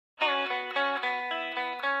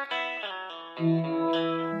You're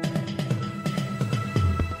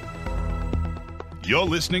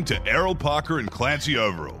listening to Errol Parker and Clancy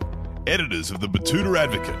Overall, editors of the Batuta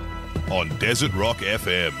Advocate, on Desert Rock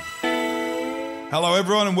FM. Hello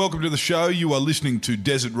everyone and welcome to the show. You are listening to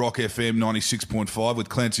Desert Rock FM 96.5 with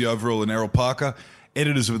Clancy Overall and Errol Parker,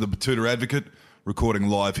 editors of the Batuta Advocate, recording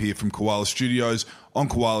live here from Koala Studios on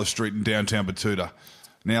Koala Street in downtown Batuta.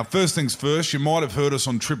 Now, first things first, you might have heard us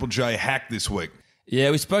on Triple J Hack this week.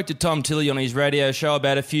 Yeah, we spoke to Tom Tilley on his radio show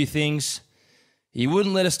about a few things. He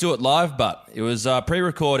wouldn't let us do it live, but it was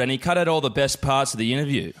pre-record and he cut out all the best parts of the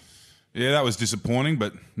interview. Yeah, that was disappointing,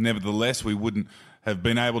 but nevertheless, we wouldn't have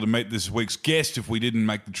been able to meet this week's guest if we didn't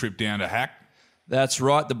make the trip down to Hack. That's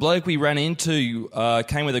right. The bloke we ran into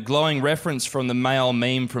came with a glowing reference from the male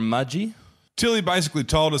meme from Mudgee. Tilly basically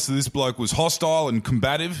told us that this bloke was hostile and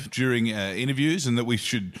combative during interviews and that we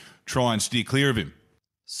should try and steer clear of him.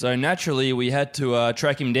 So naturally, we had to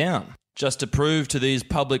track him down, just to prove to these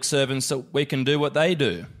public servants that we can do what they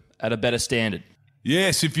do at a better standard.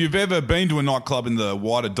 Yes, if you've ever been to a nightclub in the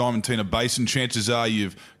wider Diamantina Basin, chances are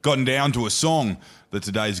you've gotten down to a song that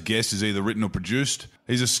today's guest has either written or produced.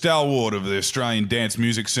 He's a stalwart of the Australian dance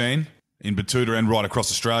music scene in Batuta and right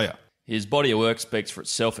across Australia. His body of work speaks for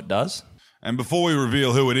itself, it does. And before we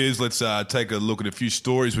reveal who it is, let's take a look at a few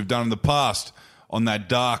stories we've done in the past on that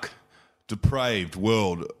dark, depraved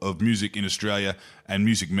world of music in Australia and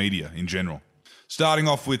music media in general. Starting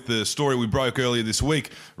off with the story we broke earlier this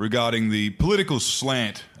week regarding the political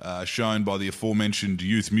slant shown by the aforementioned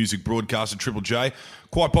youth music broadcaster Triple J.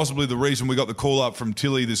 Quite possibly the reason we got the call up from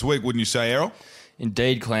Tilly this week, wouldn't you say, Errol?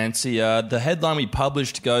 Indeed, Clancy. The headline we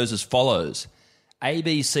published goes as follows.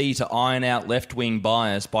 ABC to iron out left-wing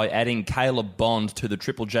bias by adding Caleb Bond to the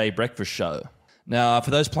Triple J breakfast show. Now, for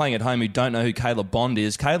those playing at home who don't know who Caleb Bond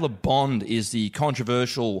is the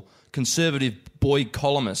controversial conservative boy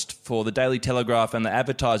columnist for the Daily Telegraph and the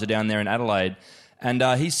Advertiser down there in Adelaide. And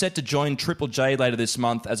he's set to join Triple J later this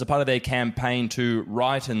month as a part of their campaign to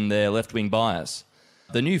righten their left-wing bias.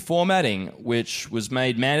 The new formatting, which was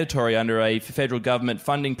made mandatory under a federal government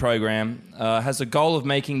funding program, has a goal of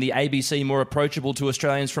making the ABC more approachable to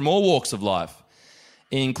Australians from all walks of life,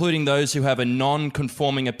 including those who have a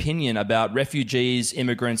non-conforming opinion about refugees,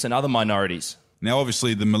 immigrants and other minorities. Now,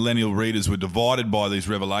 obviously, the millennial readers were divided by these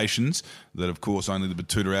revelations that, of course, only the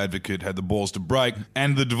Batuta Advocate had the balls to break,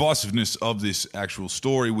 and the divisiveness of this actual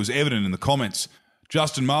story was evident in the comments.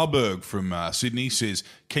 Justin Marburg from Sydney says,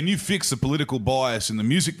 "Can you fix the political bias in the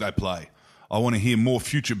music they play? I want to hear more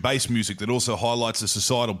future-based music that also highlights the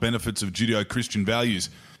societal benefits of Judeo-Christian values."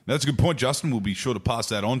 Now, that's a good point, Justin. We'll be sure to pass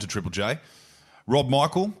that on to Triple J. Rob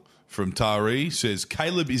Michael from Taree says,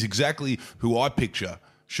 "Caleb is exactly who I picture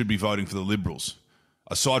should be voting for the Liberals.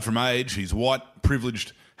 Aside from age, he's white,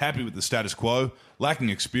 privileged, happy with the status quo, lacking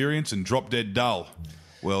experience and drop-dead dull."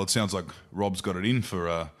 Well, it sounds like Rob's got it in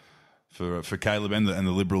for Caleb and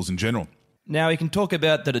the Liberals in general. Now, we can talk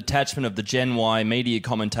about the detachment of the Gen Y media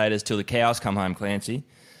commentators till the cows come home, Clancy.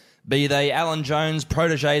 Be they Alan Jones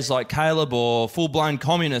protégés like Caleb or full-blown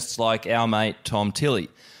communists like our mate Tom Tilley.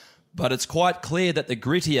 But it's quite clear that the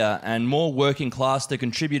grittier and more working class the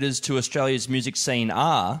contributors to Australia's music scene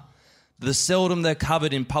are, the seldom they're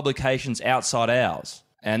covered in publications outside ours.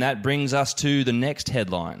 And that brings us to the next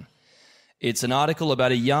headline. It's an article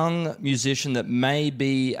about a young musician that may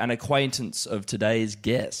be an acquaintance of today's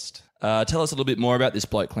guest. Tell us a little bit more about this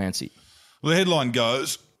bloke, Clancy. Well, the headline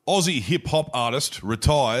goes, "Aussie hip-hop artist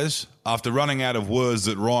retires after running out of words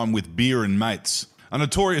that rhyme with beer and mates." A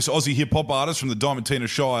notorious Aussie hip-hop artist from the Diamantina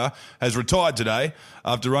Shire has retired today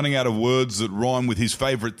after running out of words that rhyme with his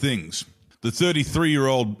favourite things. The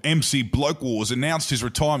 33-year-old MC Bloke Wars announced his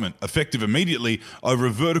retirement, effective immediately, over a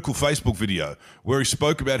vertical Facebook video where he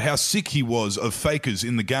spoke about how sick he was of fakers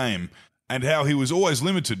in the game and how he was always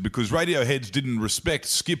limited because radio heads didn't respect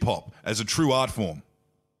skip-hop as a true art form.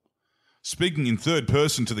 Speaking in third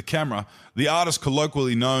person to the camera, the artist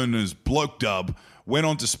colloquially known as Bloke Dub went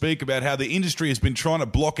on to speak about how the industry has been trying to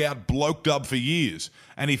block out Bloke Dub for years,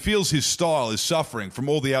 and he feels his style is suffering from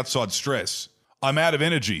all the outside stress. "I'm out of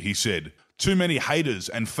energy," he said. "Too many haters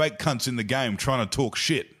and fake cunts in the game trying to talk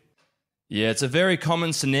shit." Yeah, it's a very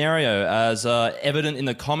common scenario, as evident in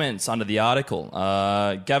the comments under the article.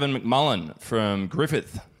 Gavin McMullen from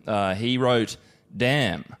Griffith, he wrote,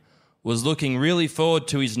 "Damn, was looking really forward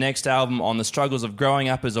to his next album on the struggles of growing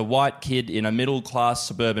up as a white kid in a middle-class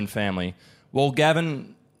suburban family." Well,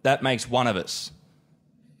 Gavin, that makes one of us.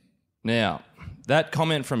 Now, that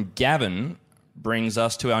comment from Gavin brings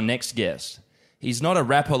us to our next guest. He's not a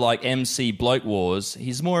rapper like MC Bloke Wars,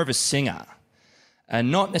 he's more of a singer.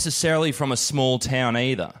 And not necessarily from a small town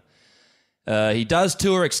either. He does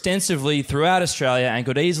tour extensively throughout Australia and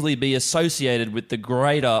could easily be associated with the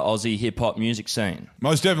greater Aussie hip-hop music scene.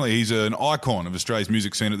 Most definitely, he's an icon of Australia's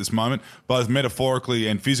music scene at this moment, both metaphorically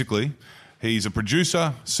and physically. He's a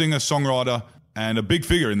producer, singer, songwriter, and a big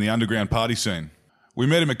figure in the underground party scene. We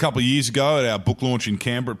met him a couple of years ago at our book launch in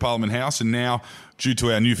Canberra at Parliament House, and now, due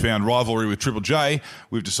to our newfound rivalry with Triple J,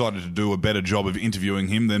 we've decided to do a better job of interviewing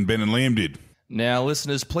him than Ben and Liam did. Now,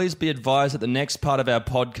 listeners, please be advised that the next part of our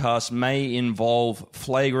podcast may involve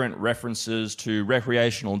flagrant references to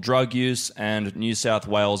recreational drug use and New South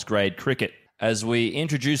Wales grade cricket, as we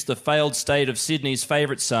introduce the failed state of Sydney's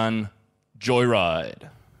favourite son, Joyride.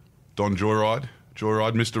 Don Joyride,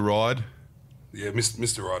 Mr. Ride. Yeah,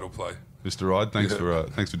 Mr. Ride will play. Mr. Ride,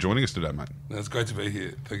 thanks for joining us today, mate. No, it's great to be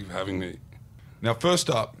here. Thank you for having me. Now, first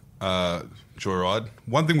up, Joyride,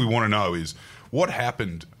 one thing we want to know is what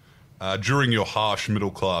happened during your harsh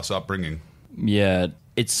middle-class upbringing? Yeah,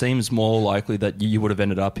 it seems more likely that you would have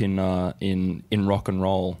ended up in rock and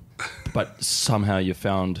roll, but somehow you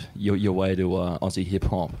found your way to Aussie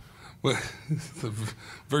hip-hop. Well, it's a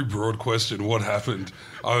very broad question. What happened?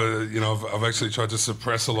 I've actually tried to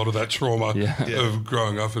suppress a lot of that trauma of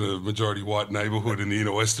growing up in a majority white neighbourhood in the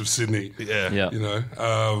inner west of Sydney. Yeah. You know,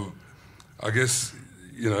 I guess,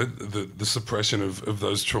 you know, the suppression of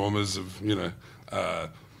those traumas of, you know,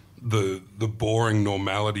 the boring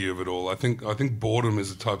normality of it all. I think boredom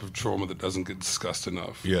is a type of trauma that doesn't get discussed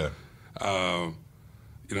enough. Yeah.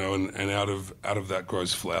 You know, and out of that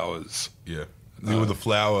grows flowers. Yeah. You were the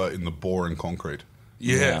flower in the boring concrete.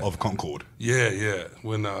 Yeah. Of Concord. Yeah.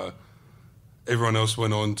 When everyone else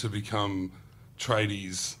went on to become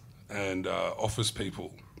tradies and office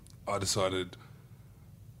people, I decided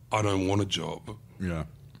I don't want a job. Yeah.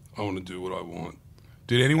 I want to do what I want.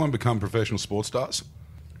 Did anyone become professional sports stars?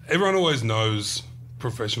 Everyone always knows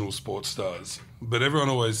professional sports stars, but everyone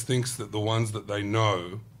always thinks that the ones that they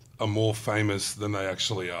know are more famous than they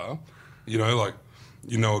actually are. You know, like,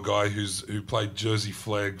 you know, a guy who played Jersey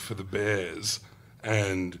Flegg for the Bears,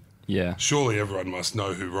 and surely everyone must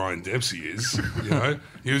know who Ryan Dempsey is. You know,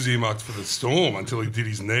 he was earmarked for the Storm until he did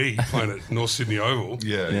his knee playing at North Sydney Oval.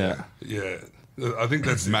 Yeah. I think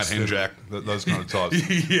that's Matt Henjack, those kind of types.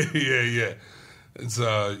 Yeah. It's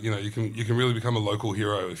you know, you can really become a local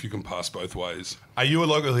hero if you can pass both ways. Are you a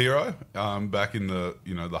local hero? Back in the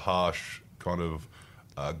the harsh kind of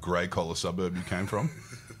grey collar suburb you came from.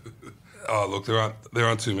 Oh, look, there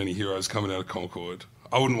aren't too many heroes coming out of Concord.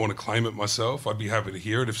 I wouldn't want to claim it myself. I'd be happy to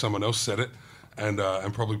hear it if someone else said it, and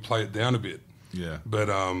probably play it down a bit. Yeah. But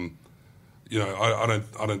you know,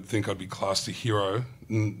 I don't think I'd be classed a hero.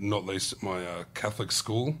 Not least at my Catholic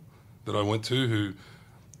school that I went to. Who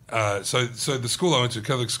so the school I went to,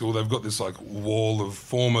 Catholic school, they've got this like wall of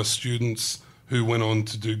former students who went on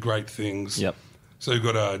to do great things. Yep. So you've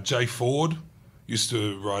got Jay Ford, used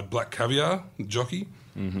to ride Black Caviar, jockey.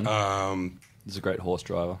 Mm-hmm. He's a great horse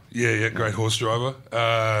driver. Yeah, great horse driver.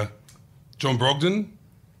 John Brogdon,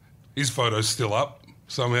 his photo's still up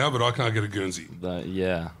somehow, but I can't get a Guernsey.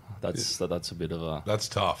 That's a bit of a... That's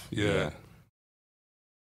tough. Yeah.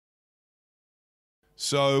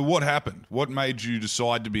 So what happened? What made you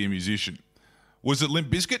decide to be a musician? Was it Limp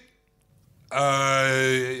Bizkit?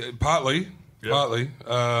 Partly.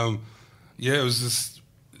 It was just,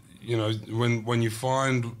 you know, when you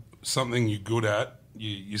find something you're good at,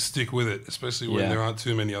 you stick with it, especially when there aren't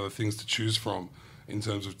too many other things to choose from in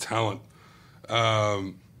terms of talent.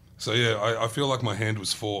 I feel like my hand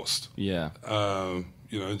was forced. Yeah.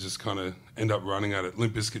 You know, just kind of end up running at it.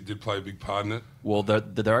 Limp Bizkit did play a big part in it. Well,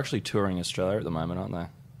 they're actually touring Australia at the moment, aren't they?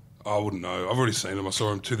 I wouldn't know. I've already seen them. I saw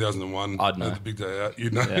them in 2001 I'd know. at the big day out. You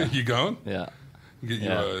know, you going? Yeah.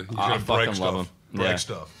 You I fucking love them. Break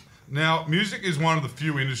stuff. Now, music is one of the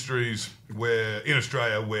few industries in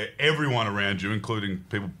Australia where everyone around you, including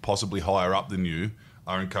people possibly higher up than you,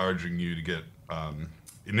 are encouraging you to get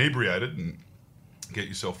inebriated and get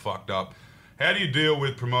yourself fucked up. How do you deal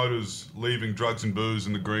with promoters leaving drugs and booze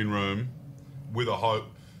in the green room with a hope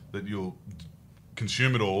that you'll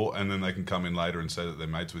consume it all and then they can come in later and say that they're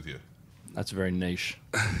mates with you? That's very niche.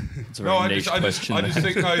 It's a very niche question. I just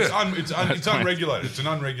think it's unregulated. It's an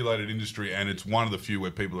unregulated industry, and it's one of the few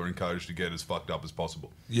where people are encouraged to get as fucked up as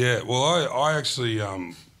possible. Yeah, well, I actually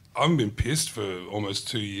I've been pissed for almost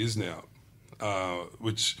 2 years now,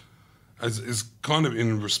 which is kind of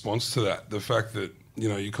in response to that. The fact that, you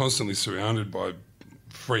know, you're constantly surrounded by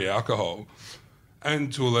free alcohol,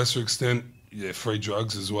 and to a lesser extent, free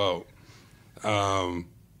drugs as well,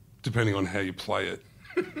 depending on how you play it.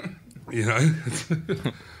 You know,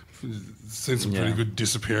 seen some pretty good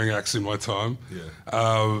disappearing acts in my time. Yeah.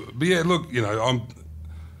 But yeah, look, you know,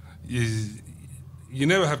 you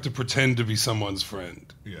never have to pretend to be someone's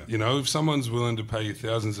friend. Yeah. You know, if someone's willing to pay you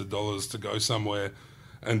thousands of dollars to go somewhere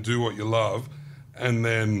and do what you love, and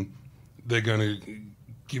then they're going to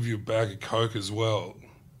give you a bag of Coke as well,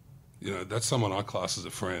 you know, that's someone I class as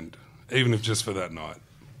a friend, even if just for that night.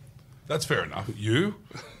 That's fair enough. You?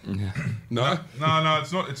 No? No,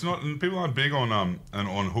 it's not. It's not. And people aren't big on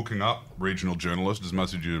on hooking up regional journalists as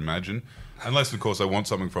much as you'd imagine, unless of course they want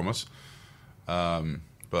something from us.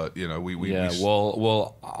 But you know,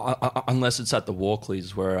 unless it's at the Walkleys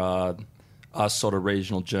where us sort of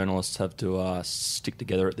regional journalists have to stick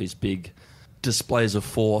together at these big displays of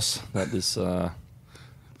force that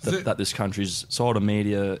that this country's sort of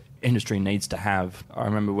media industry needs to have. I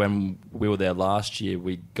remember when we were there last year,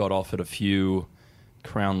 we got offered a few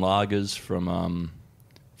Crown Lagers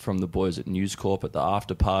from the boys at News Corp at the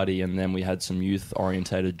after party, and then we had some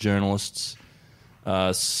youth-orientated journalists,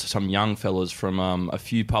 some young fellas from a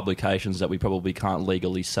few publications that we probably can't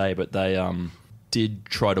legally say, but they did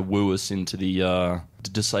try to woo us into the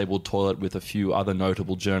disabled toilet with a few other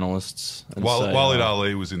notable journalists. And Walid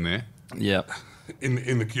Ali was in there. Yeah.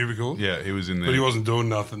 In the cubicle? Yeah, he was in there. But he wasn't doing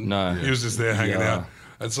nothing. No. He was just there hanging out.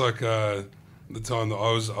 It's like the time that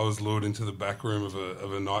I was lured into the back room of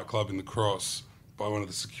a nightclub in the Cross by one of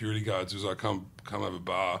the security guards who was like, come have a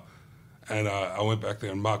bar. And I went back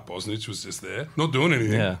there and Mark Bosnich was just there. Not doing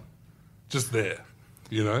anything. Yeah. Just there,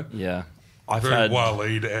 you know? Yeah. Very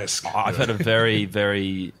Waleed-esque. I've had a very,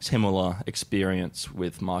 very similar experience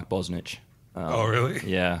with Mark Bosnich. Oh, really?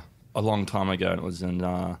 Yeah. A long time ago, and it was in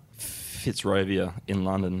Fitzrovia in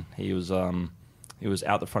London. He was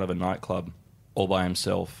out the front of a nightclub all by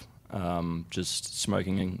himself, just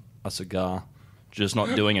smoking a cigar, just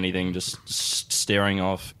not doing anything, just staring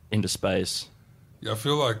off into space. Yeah, I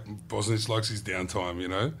feel like Bosnich likes his downtime, you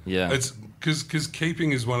know? Yeah. It's because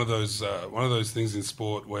keeping is one of those things in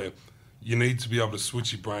sport where you need to be able to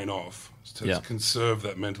switch your brain off to conserve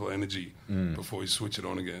that mental energy before you switch it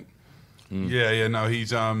on again. Yeah, no,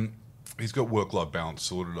 he's got work-life balance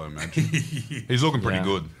sorted, I imagine. He's looking pretty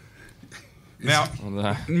good. Now,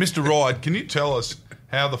 Mr. Ride, can you tell us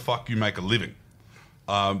how the fuck you make a living?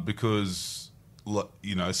 Because,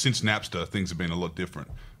 you know, since Napster, things have been a lot different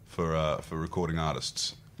for recording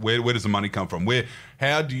artists. Where does the money come from?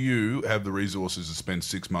 How do you have the resources to spend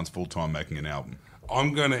 6 months full-time making an album?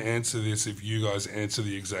 I'm going to answer this if you guys answer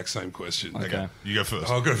the exact same question. Okay. You go first.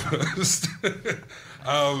 I'll go first.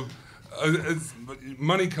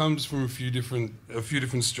 Money comes from a few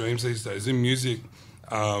different streams these days. In music,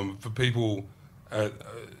 for people at,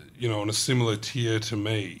 on a similar tier to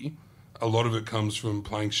me, a lot of it comes from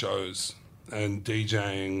playing shows and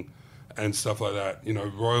DJing and stuff like that. You know,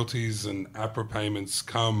 royalties and APRA payments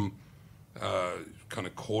come kind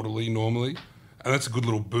of quarterly normally. And that's a good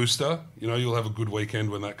little booster. You know, you'll have a good weekend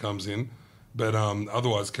when that comes in. But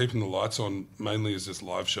otherwise, keeping the lights on mainly is just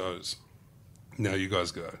live shows. Now you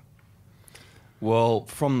guys go. Well,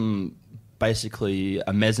 from basically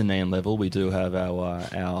a mezzanine level, we do have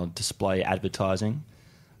our display advertising.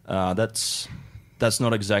 That's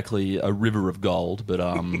not exactly a river of gold, but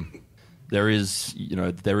there is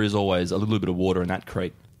always a little bit of water in that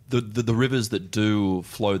creek. The rivers that do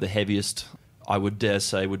flow the heaviest, I would dare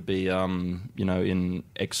say, would be in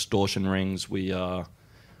extortion rings. We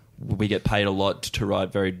get paid a lot to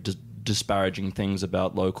write very disparaging things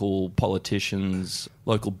about local politicians,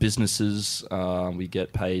 local businesses. We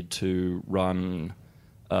get paid to run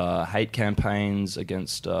hate campaigns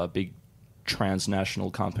against big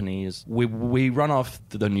transnational companies. We run off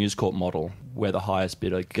the News Corp model, where the highest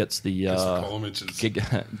bidder gets the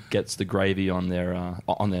gets the gravy on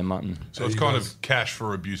their mutton. So it's kind of cash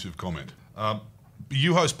for abusive comment.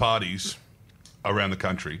 You host parties around the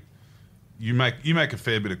country. You make a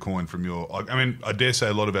fair bit of coin from your... I mean, I dare say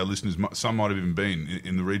a lot of our listeners, some might have even been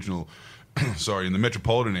in the regional... in the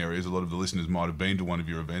metropolitan areas, a lot of the listeners might have been to one of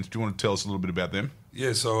your events. Do you want to tell us a little bit about them?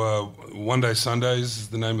 Yeah, so One Day Sundays is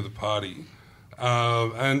the name of the party.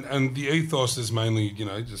 And the ethos is mainly,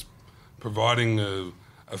 just providing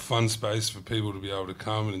a fun space for people to be able to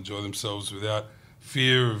come and enjoy themselves without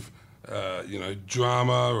fear of,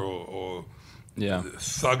 drama or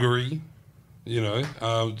thuggery.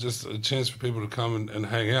 Just a chance for people to come and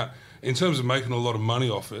hang out. In terms of making a lot of money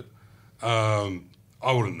off it, I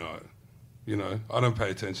wouldn't know. I don't pay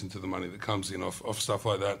attention to the money that comes in off stuff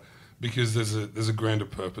like that because there's a grander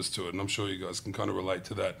purpose to it, and I'm sure you guys can kind of relate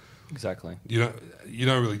to that. Exactly. You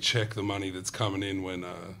don't really check the money that's coming in when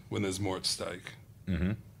there's more at stake.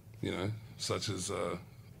 Mm-hmm. Such as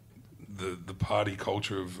the party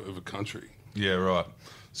culture of a country. Yeah, right.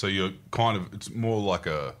 So you're it's more like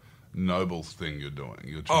a noble thing you're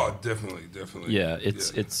doing. Oh, definitely. Yeah,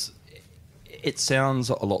 It sounds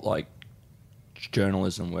a lot like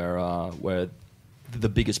journalism, where the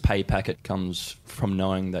biggest pay packet comes from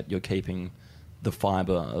knowing that you're keeping the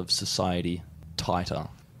fibre of society tighter.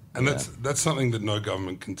 And that's something that no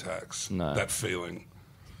government can tax. No. That feeling.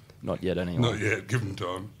 Not yet, anyway. Not yet. Give them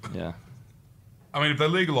time. Yeah. I mean, if they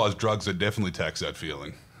legalise drugs, they definitely tax that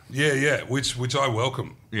feeling. Yeah. Which I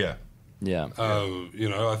welcome. Yeah. Yeah.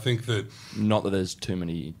 I think that. Not that there's too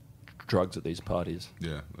many drugs at these parties.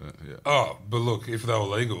 Yeah. Oh, but look, if they were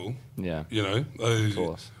legal, Yeah. of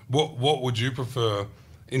course. What would you prefer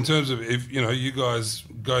in terms of if you guys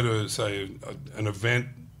go to say an event,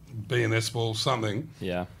 B&S ball, something?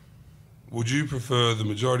 Yeah. Would you prefer the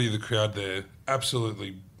majority of the crowd there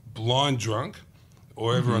absolutely blind drunk,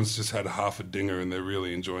 or everyone's just had half a dinger and they're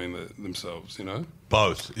really enjoying themselves?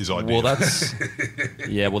 Both is ideal.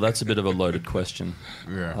 Well, that's a bit of a loaded question.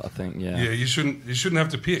 Yeah. I think. Yeah. Yeah, you shouldn't have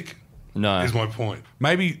to pick. No. Is my point.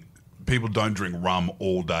 Maybe people don't drink rum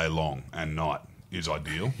all day long and night is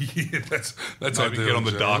ideal. Yeah, that's Maybe ideal get on in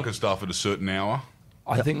the general. darker stuff at a certain hour.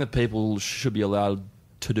 I think that people should be allowed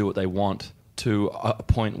to do what they want to a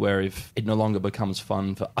point where if it no longer becomes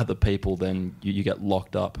fun for other people, then you get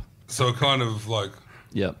locked up. So kind of like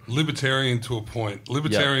Yeah. libertarian to a point.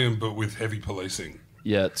 Libertarian, but with heavy policing.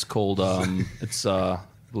 Yeah, it's called, I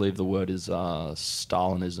believe the word is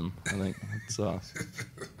Stalinism, I think. It's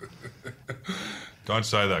Don't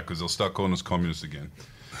say that because they'll start calling us communists again.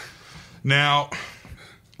 Now,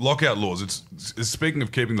 lockout laws. It's speaking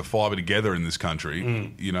of keeping the fibre together in this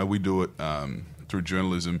country. We do it through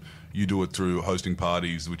journalism. You do it through hosting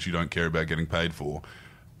parties, which you don't care about getting paid for.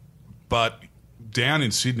 But down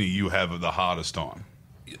in Sydney, you have the hardest time.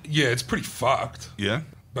 Yeah, it's pretty fucked. Yeah?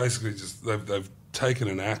 Basically, just they've taken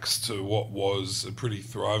an axe to what was a pretty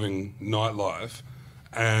thriving nightlife,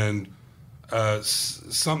 and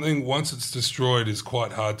something once it's destroyed is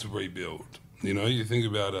quite hard to rebuild. You think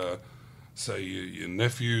about say your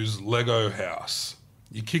nephew's Lego house.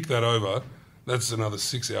 You kick that over, that's another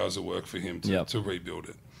 6 hours of work for him to rebuild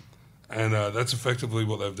it, and that's effectively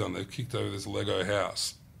what they've done. They've kicked over this Lego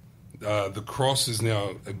house. The Cross is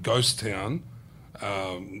now a ghost town.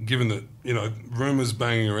 Given that rumours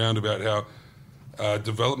banging around about how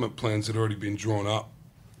development plans had already been drawn up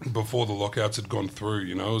before the lockouts had gone through,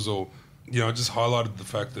 it was all it just highlighted the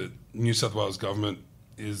fact that New South Wales government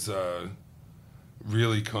is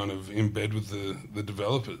really kind of in bed with the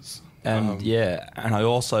developers. And and I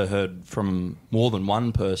also heard from more than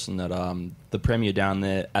one person that the Premier down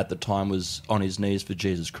there at the time was on his knees for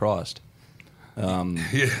Jesus Christ.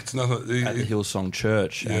 It's nothing At the Hillsong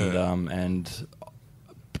Church, Yeah. and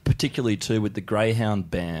particularly too with the Greyhound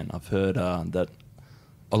ban. I've heard that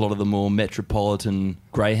a lot of the more metropolitan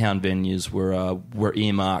Greyhound venues were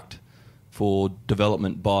earmarked for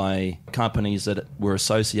development by companies that were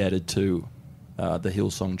associated to the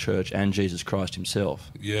Hillsong Church and Jesus Christ himself.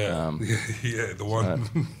 Yeah, the one,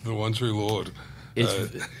 the one true Lord.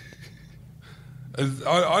 It's-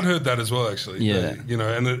 I'd heard that as well, actually. Yeah.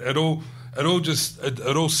 And it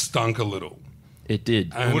all stunk a little. It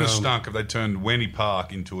did. It would have stunk if they turned Wenny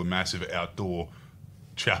Park into a massive outdoor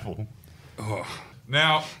chapel. Oh.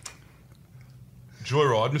 Now,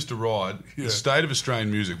 Joyride, Mr. Ride, Yeah. the state of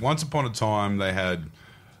Australian music. Once upon a time, they had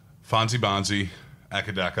Fancy Barnsey,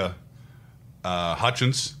 Akadaka,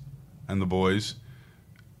 Hutchins, and the boys.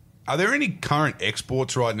 Are there any current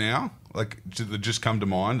exports right now, like that just come to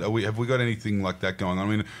mind? Have we got anything like that going on?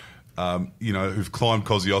 I mean, who've climbed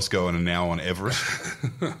Kosciuszko and are now on Everest.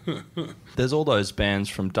 There's all those bands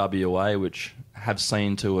from WA which have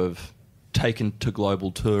seemed to have taken to global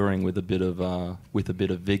touring with a bit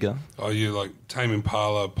of vigor. Are you like Tame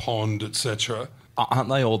Impala, Pond, etc.? Aren't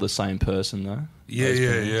they all the same person though? Yeah.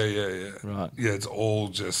 Right. Yeah, it's all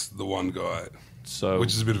just the one guy, So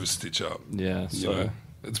which is a bit of a stitch up. yeah. So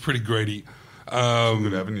It's pretty greedy.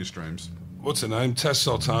 Good avenue streams. What's her name? Tash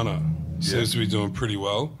Sultana seems to be doing pretty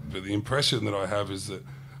well. But the impression that I have is that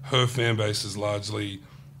her fan base is largely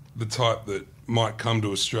the type that might come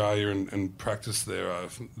to Australia and practice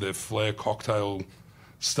their flair cocktail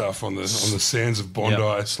stuff on the sands of Bondi.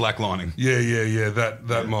 Slacklining. Yeah.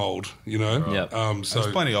 That mould, Yep. So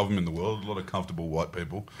There's plenty of them in the world. A lot of comfortable white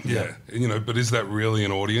people. yeah, but is that really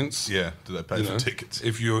an audience? Yeah. Do they pay for tickets?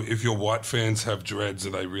 If your white fans have dreads,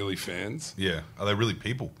 are they really fans? Yeah. Are they really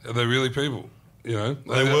people? Are they really people? They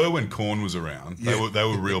were when Korn was around. They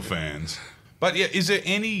were real fans. But yeah, is there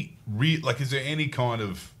any kind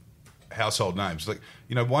of household names? Like,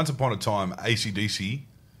 once upon a time, AC/DC,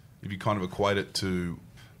 if you kind of equate it to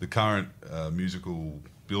the current musical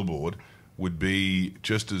billboard, would be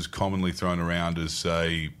just as commonly thrown around as,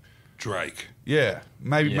 say, Drake. Yeah,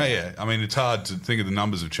 maybe. Yeah. Yeah. I mean, it's hard to think of the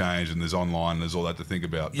numbers have changed, and there's online, there's all that to think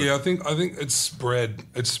about. But Yeah, I think it's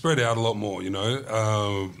spread out a lot more. You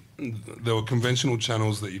know, there were conventional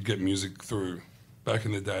channels that you'd get music through back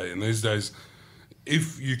in the day, and these days,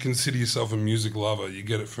 if you consider yourself a music lover, you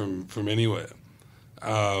get it from anywhere.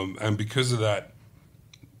 And because of that,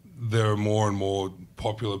 there are more and more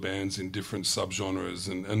popular bands in different subgenres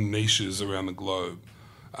and niches around the globe.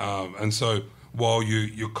 And so while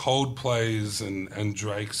your Coldplays and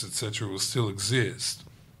Drakes, etc., will still exist,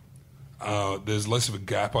 there's less of a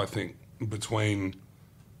gap, I think, between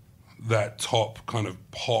that top kind of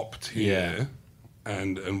pop tier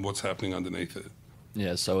and what's happening underneath it.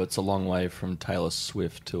 Yeah, so it's a long way from Taylor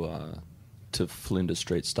Swift to Flinders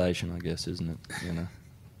Street Station, I guess, isn't it? You know,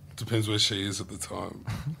 Depends where she is at the time.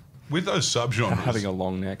 with those subgenres, having a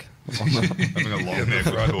long neck. having a long neck,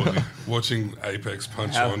 right? Watching Apex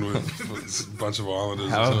punch How- on with a bunch of Islanders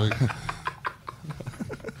How- or something.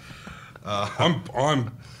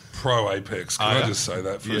 I'm pro Apex. Can I just say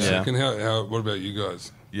that for a Yeah. second? What about you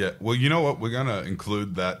guys? Yeah, well, you know what? We're going to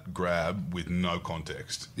include that grab with no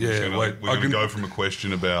context. Yeah, we're I going to can- go from a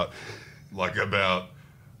question about lockout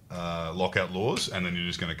laws, and then you're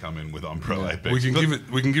just going to come in with I'm pro Apex. We can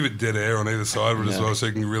But- give it dead air on either side of it as Yeah. well, so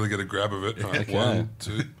you can really get a grab of it. Right, Okay. 1,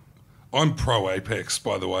 2. I'm pro Apex,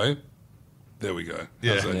 by the way. There we go.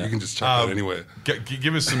 Yeah. How's that? Yeah. You can just chuck that anywhere.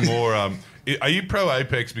 Give us some more. Are you pro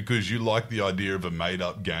Apex because you like the idea of a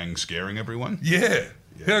made-up gang scaring everyone? Yeah.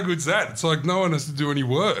 How good's that? It's like no one has to do any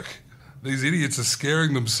work. These idiots are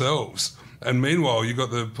scaring themselves. And meanwhile, you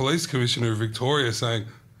got the police commissioner of Victoria saying,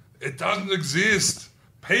 it doesn't exist.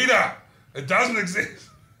 Peter, it doesn't exist.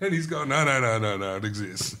 And he's going, no, it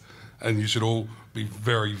exists. And you should all be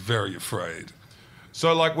very, very afraid.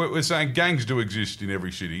 So, like we're saying, gangs do exist in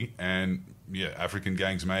every city, and yeah, African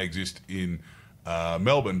gangs may exist in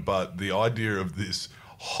Melbourne, but the idea of this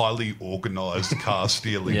highly organised car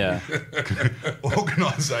stealing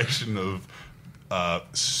organisation of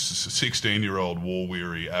 16-year-old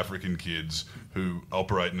war-weary African kids who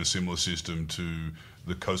operate in a similar system to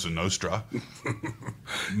the Cosa Nostra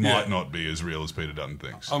might not be as real as Peter Dutton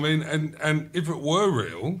thinks. I mean, and if it were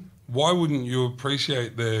real, why wouldn't you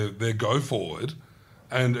appreciate their go forward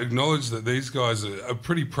and acknowledge that these guys are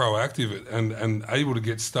pretty proactive and able to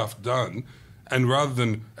get stuff done, and rather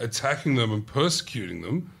than attacking them and persecuting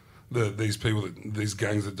them, these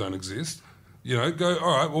gangs that don't exist, you know, go,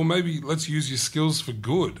 all right, well, maybe let's use your skills for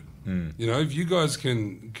good. You know, if you guys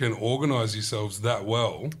can organise yourselves that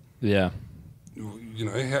well, Yeah. you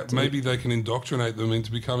know, maybe they can indoctrinate them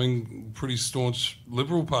into becoming pretty staunch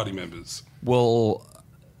Liberal Party members. Well,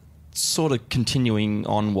 sort of continuing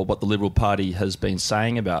on what the Liberal Party has been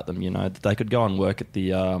saying about them, you know, that they could go and work at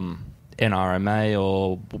the NRMA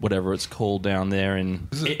or whatever it's called down there in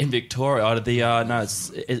Victoria. It's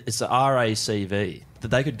the RACV. That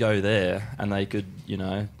they could go there and they could, you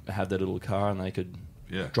know, have their little car and they could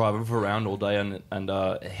drive around all day and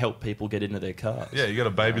help people get into their cars. Yeah, you got a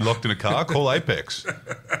baby locked in a car, call Apex.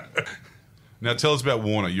 Now tell us about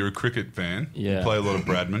Warner. You're a cricket fan. Yeah. You play a lot of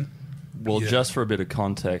Bradman. Well, just for a bit of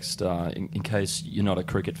context, in case you're not a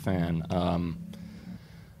cricket fan,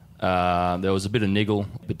 there was a bit of niggle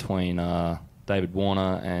between David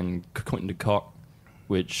Warner and Quinton de Kock,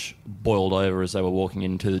 which boiled over as they were walking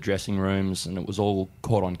into the dressing rooms, and it was all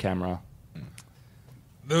caught on camera.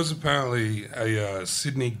 There was apparently a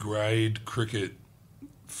Sydney grade cricket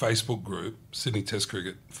Facebook group, Sydney Test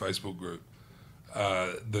Cricket Facebook group,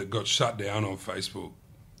 that got shut down on Facebook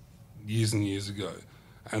years and years ago.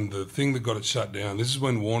 And the thing that got it shut down, this is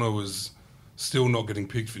when Warner was still not getting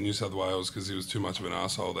picked for New South Wales because he was too much of an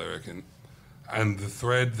arsehole, they reckon. And the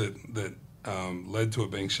thread that led to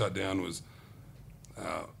it being shut down was,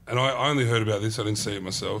 and I only heard about this, I didn't see it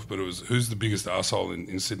myself, but it was, who's the biggest arsehole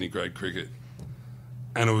in Sydney grade cricket?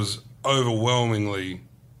 And it was overwhelmingly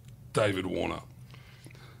David Warner.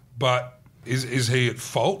 But is he at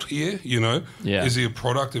fault here, you know? Yeah. Is he a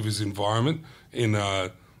product of his environment in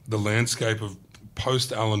the landscape of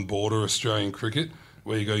post-Alan Border Australian cricket,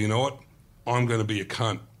 where you go, you know what, I'm going to be a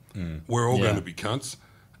cunt. We're all going to be cunts,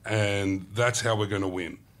 and that's how we're going to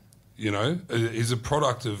win. You know, is a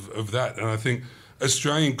product of that. And I think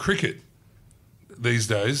Australian cricket these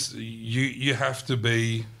days, you have to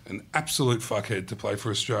be an absolute fuckhead to play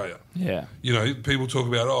for Australia. Yeah. You know, people talk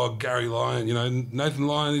about, Gary Lyon, you know, Nathan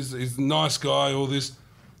Lyon is a nice guy, all this.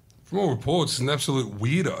 From all reports, he's an absolute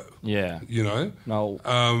weirdo. Yeah. You know? No.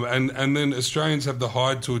 And then Australians have the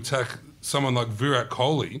hide to attack someone like Virat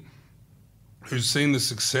Kohli, who's seen the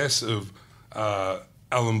success of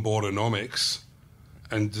Alan Bordernomics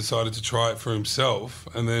and decided to try it for himself.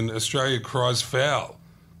 And then Australia cries foul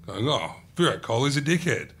going, oh, Virat Kohli's a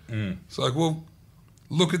dickhead. It's like, well,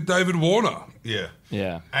 look at David Warner. Yeah.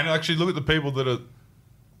 Yeah. And actually look at the people that are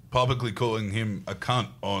publicly calling him a cunt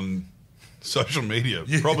on social media,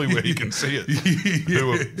 probably where you can see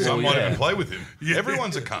it. Some might even play with him.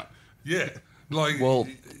 Everyone's a cunt. Yeah.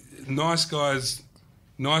 Nice guys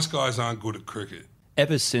aren't good at cricket.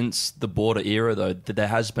 Ever since the border era, though, there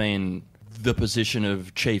has been the position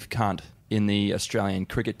of chief cunt in the Australian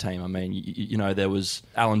cricket team. I mean, you know, there was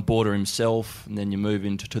Alan Border himself, and then you move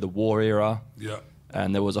into the war era. Yeah.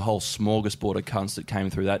 And there was a whole smorgasbord of cunts that came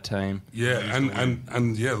through that team. Yeah,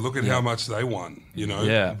 and look at how much they won. You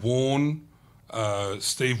know, Warne,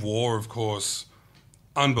 Steve Waugh, of course,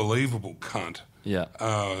 unbelievable cunt. Yeah.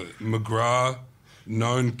 McGrath,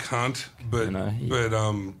 known cunt, but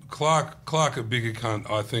Clark a bigger cunt,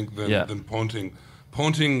 I think, than Ponting.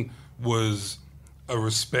 Ponting was a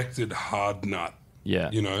respected hard nut. Yeah.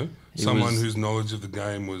 You know, someone whose knowledge of the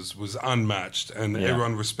game was unmatched, and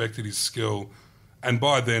everyone respected his skill. And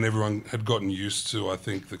by then, everyone had gotten used to, I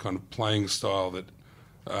think, the kind of playing style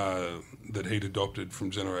that he'd adopted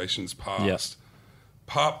from generations past. Yep.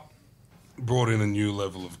 Pup brought in a new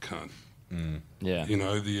level of cunt. Yeah. You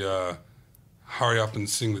know, the hurry up and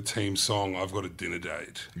sing the team song, I've got a dinner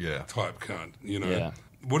date type cunt, you know. Yeah.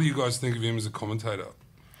 What do you guys think of him as a commentator?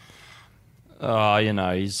 You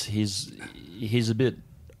know, he's a bit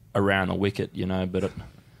around the wicket, you know, but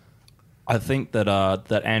I think that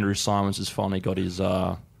Andrew Simons has finally got his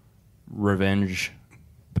revenge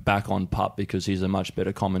back on Pup because he's a much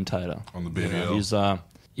better commentator. On the BBL.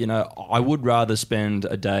 You know, I would rather spend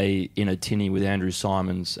a day in a tinny with Andrew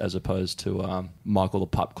Simons as opposed to Michael the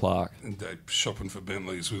Pup Clark. And day shopping for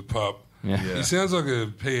Bentleys with Pup. Yeah. He sounds like a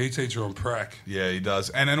PE teacher on prac. Yeah, he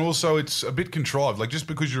does. And then also it's a bit contrived. Like, just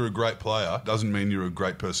because you're a great player doesn't mean you're a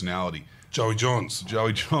great personality. Joey Johns.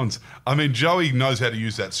 I mean, Joey knows how to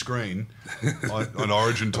use that screen on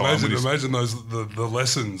Origin time. Imagine those the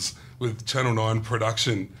lessons with Channel 9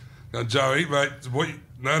 production. Now, Joey, mate,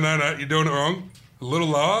 no, you're doing it wrong. A little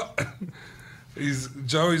lower.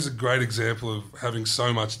 Joey's a great example of having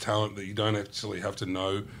so much talent that you don't actually have to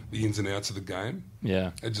know the ins and outs of the game.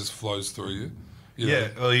 Yeah. It just flows through you.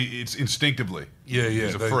 Well, it's instinctively. Yeah.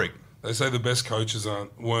 He's a freak. They say the best coaches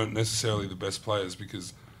weren't necessarily the best players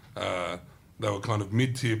because they were kind of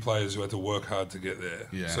mid-tier players who had to work hard to get there.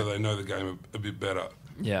 Yeah. So they know the game a bit better.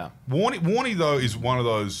 Yeah. Warnie, though, is one of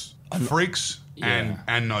those freaks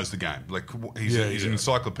and knows the game. Like, he's an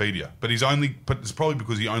encyclopedia. But it's probably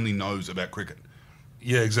because he only knows about cricket.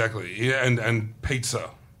 Yeah, exactly. Yeah, and pizza.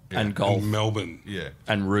 And golf. And Melbourne. Yeah.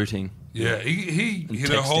 And rooting. Yeah, he hit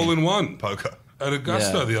texting. a hole-in-one. Poker. At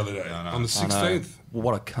Augusta the other day on the 16th.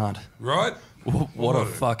 What a cunt. Right? What a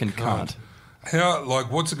fucking cunt.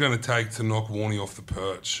 What's it going to take to knock Warnie off the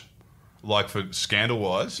perch? Like, for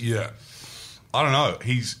scandal-wise? Yeah. I don't know.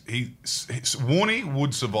 Warnie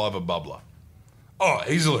would survive a bubbler. Oh,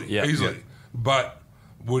 easily. Yeah. Easily. Yeah. But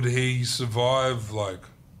would he survive, like...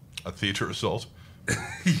 A theatre assault?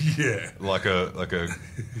 Yeah. Like a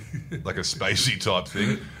spacey type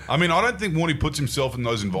thing. I mean, I don't think Warnie puts himself in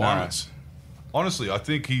those environments. No. Honestly, I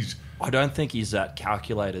don't think he's that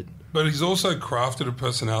calculated. But he's also crafted a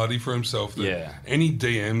personality for himself that any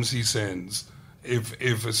DMs he sends, if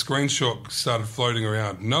a screenshot started floating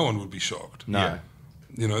around, no one would be shocked. No. Yeah.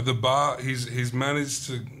 You know, the bar, he's managed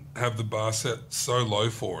to have the bar set so low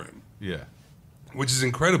for him. Yeah. Which is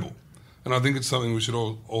incredible. And I think it's something we should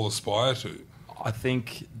all aspire to. I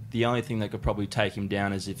think the only thing that could probably take him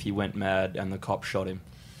down is if he went mad and the cop shot him.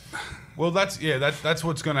 Well, that's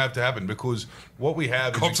what's going to have to happen because what we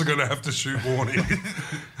have cops are going to have to shoot Warnie.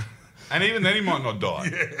 And even then he might not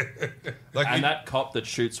die. Yeah. That cop that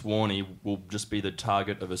shoots Warnie will just be the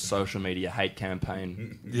target of a social media hate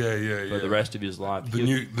campaign for the rest of his life.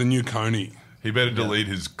 The new Coney. He better delete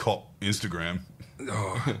his cop Instagram.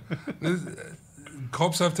 Oh.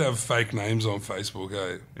 Cops have to have fake names on Facebook,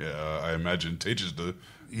 eh? Yeah, I imagine teachers do.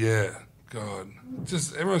 Yeah. God.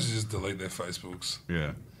 Everyone should just delete their Facebooks.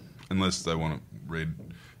 Yeah. Unless they want to read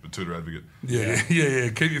Batuta Advocate. Yeah.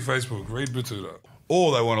 Keep your Facebook. Read Batuta.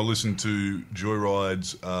 Or they want to listen to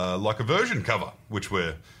Joyride's Like a Version cover, which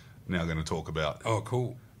we're now going to talk about. Oh,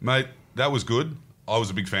 cool. Mate, that was good. I was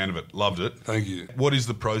a big fan of it. Loved it. Thank you. What is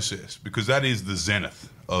the process? Because that is the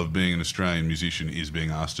zenith of being an Australian musician, is being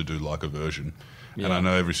asked to do Like a Version. Yeah. And I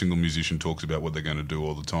know every single musician talks about what they're going to do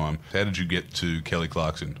all the time. How did you get to Kelly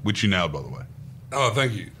Clarkson? Which you nailed, by the way. Oh,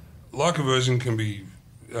 thank you. Like a Version can be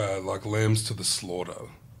like lambs to the slaughter.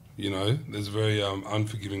 You know, there's a very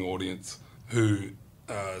unforgiving audience who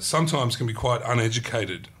sometimes can be quite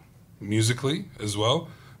uneducated musically as well,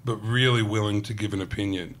 but really willing to give an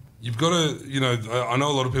opinion. you've got to, you know, I know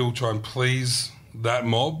a lot of people try and please that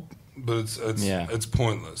mob, but it's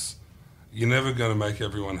pointless. You're never going to make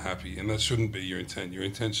everyone happy, and that shouldn't be your intent. Your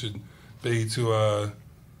intent should be to,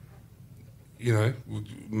 you know,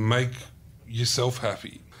 make yourself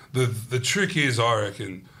happy. The trick is, I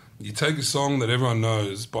reckon, you take a song that everyone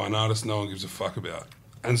knows by an artist no one gives a fuck about.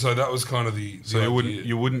 And so that was kind of the So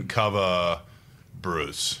you wouldn't cover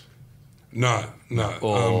Bruce? No.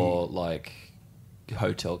 Or like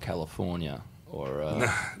Hotel California or...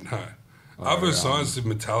 No. Other Science did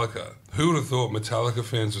Metallica. Who would have thought Metallica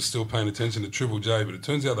fans were still paying attention to Triple J, but it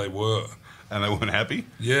turns out they were. And they weren't happy?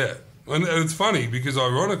 Yeah. And it's funny because,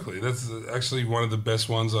 ironically, that's actually one of the best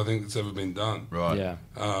ones I think that's ever been done. Right. Yeah.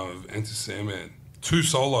 Enter Sandman. 2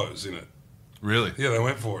 solos in it. Really? Yeah, they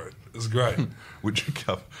went for it. It was great. Would you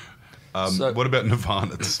cover... what about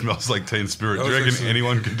Nirvana? It smells like Teen Spirit. Do you reckon actually,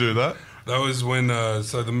 anyone could do that? That was when...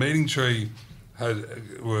 so the Meeting Tree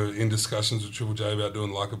were in discussions with Triple J about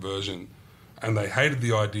doing like a version, and they hated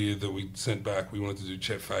the idea that we sent back. We wanted to do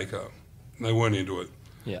Chet Faker. And they weren't into it.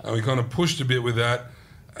 Yeah. And we kind of pushed a bit with that,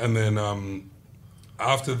 and then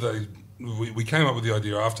after we came up with the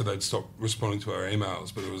idea after they'd stopped responding to our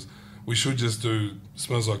emails, but it was, we should just do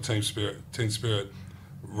Smells Like Teen Spirit,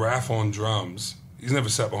 Raph on drums. He's never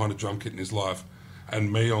sat behind a drum kit in his life,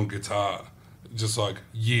 and me on guitar, just like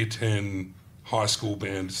year 10 high school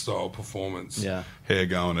band style performance. Yeah. Hair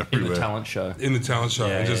going everywhere. In the talent show.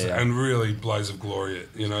 And really blaze of glory it,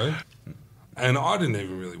 you know? And I didn't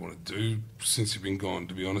even really want to do Since You've Been Gone,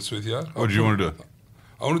 to be honest with you. What did you want to do?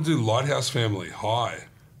 I want to do Lighthouse Family, High.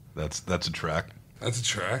 That's a track. That's a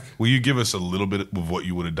track. Will you give us a little bit of what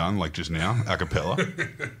you would have done, like just now, a cappella?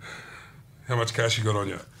 How much cash you got on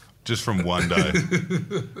you? Just from one day.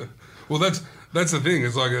 Well, that's the thing.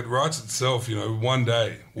 It's like it writes itself, you know, one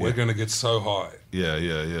day we're going to get so high.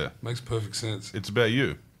 Yeah. Makes perfect sense. It's about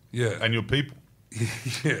you. Yeah. And your people.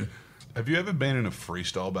 Yeah. Have you ever been in a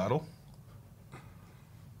freestyle battle?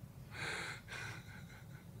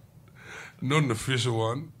 Not an official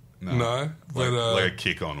one. No. But, like a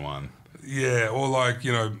kick-on one. Yeah, or like,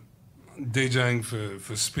 you know, DJing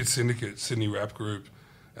for Spit Syndicate, Sydney rap group,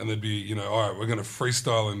 and there'd be, you know, all right, we're going to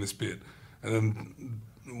freestyle in this bit. And then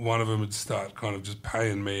one of them would start kind of just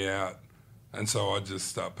paying me out. And so I'd just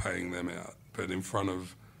start paying them out. But in front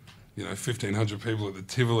of, you know, 1,500 people at the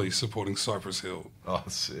Tivoli supporting Cypress Hill. Oh,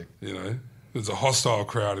 sick. You know, there's a hostile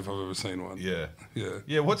crowd if I've ever seen one. Yeah. Yeah.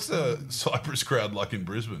 Yeah, what's the Cypress crowd like in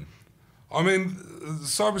Brisbane? I mean, the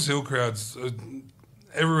Cypress Hill crowds,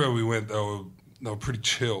 everywhere we went, they were pretty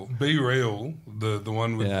chill. Be Real, the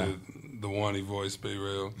one with the whiny voice, Be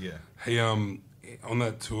Real. Yeah. He on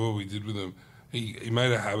that tour we did with him, he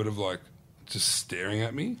made a habit of like just staring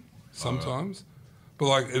at me sometimes. But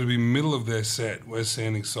like it'd be middle of their set, we're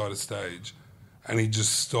standing side of stage, and he'd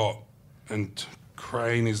just stop and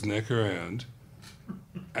crane his neck around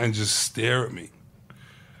and just stare at me.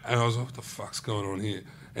 And I was like, what the fuck's going on here?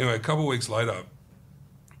 Anyway, a couple of weeks later,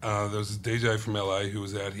 there was this DJ from LA who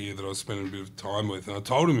was out here that I was spending a bit of time with, and I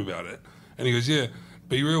told him about it. And he goes, yeah,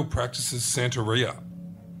 Be Real practices Santeria.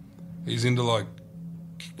 He's into like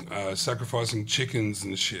sacrificing chickens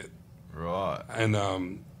and shit. Right.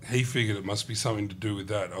 And he figured it must be something to do with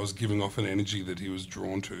that. I was giving off an energy that he was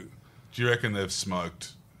drawn to. Do you reckon they've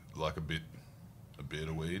smoked like a bit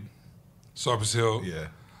of weed? Cypress Hill? Yeah.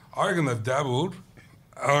 I reckon they've dabbled.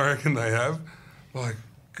 I reckon they have. Like,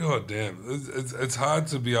 God damn. It's hard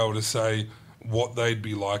to be able to say what they'd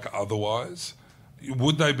be like otherwise.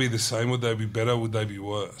 Would they be the same? Would they be better? Would they be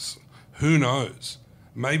worse? Who knows?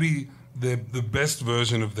 Maybe the best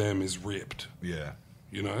version of them is ripped. Yeah.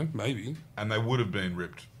 You know, maybe. And they would have been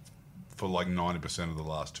ripped for like 90% of the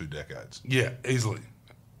last 2 decades. Yeah, easily.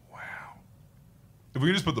 Wow. If we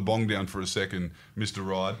can just put the bong down for a second, Mr.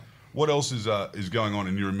 Ride, what else is going on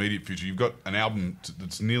in your immediate future? You've got an album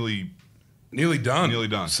that's nearly done. Nearly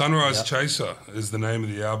done. Sunrise Chaser is the name of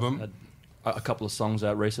the album. A couple of songs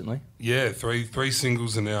out recently. Yeah, three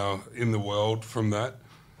singles are now in the world from that.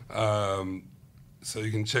 So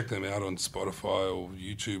you can check them out on Spotify or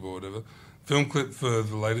YouTube or whatever. Film clip for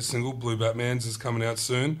the latest single, Blue Batman's, is coming out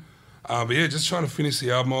soon. But yeah, just trying to finish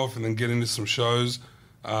the album off and then get into some shows.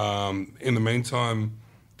 In the meantime,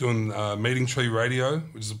 doing Meeting Tree Radio,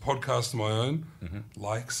 which is a podcast of my own. Mm-hmm.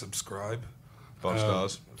 Like, subscribe. 5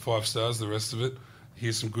 stars. 5 stars, the rest of it.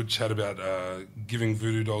 Here's some good chat about giving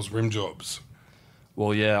voodoo dolls rim jobs.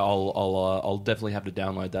 Well, yeah, I'll definitely have to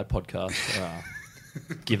download that podcast.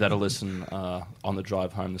 Give that a listen on the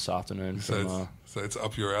drive home this afternoon. So it's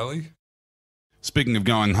up your alley? Speaking of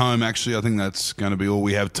going home, actually, I think that's going to be all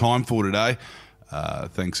we have time for today.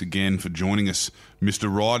 Thanks again for joining us,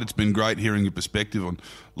 Mr. Ride. It's been great hearing your perspective on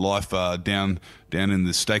life down in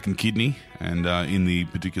the steak and kidney and in the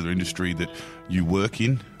particular industry that you work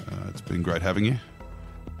in. It's been great having you.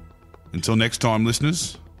 Until next time,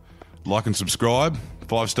 listeners, like and subscribe,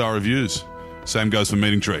 5-star reviews. Same goes for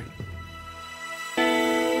Meeting Tree.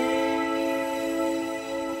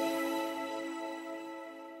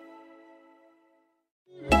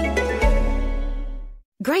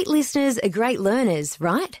 Great listeners are great learners,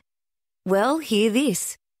 right? Well, hear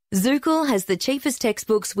this. Zookle has the cheapest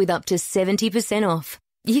textbooks with up to 70% off.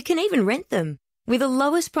 You can even rent them. With a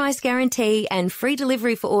lowest price guarantee and free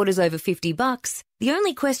delivery for orders over $50, the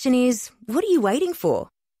only question is, what are you waiting for?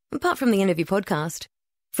 Apart from the end of your podcast.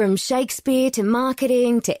 From Shakespeare to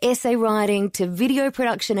marketing to essay writing to video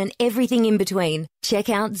production and everything in between, check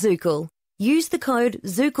out Zookle. Use the code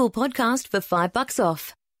ZooklePodcast for $5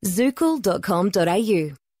 off.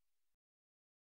 Zookle.com.au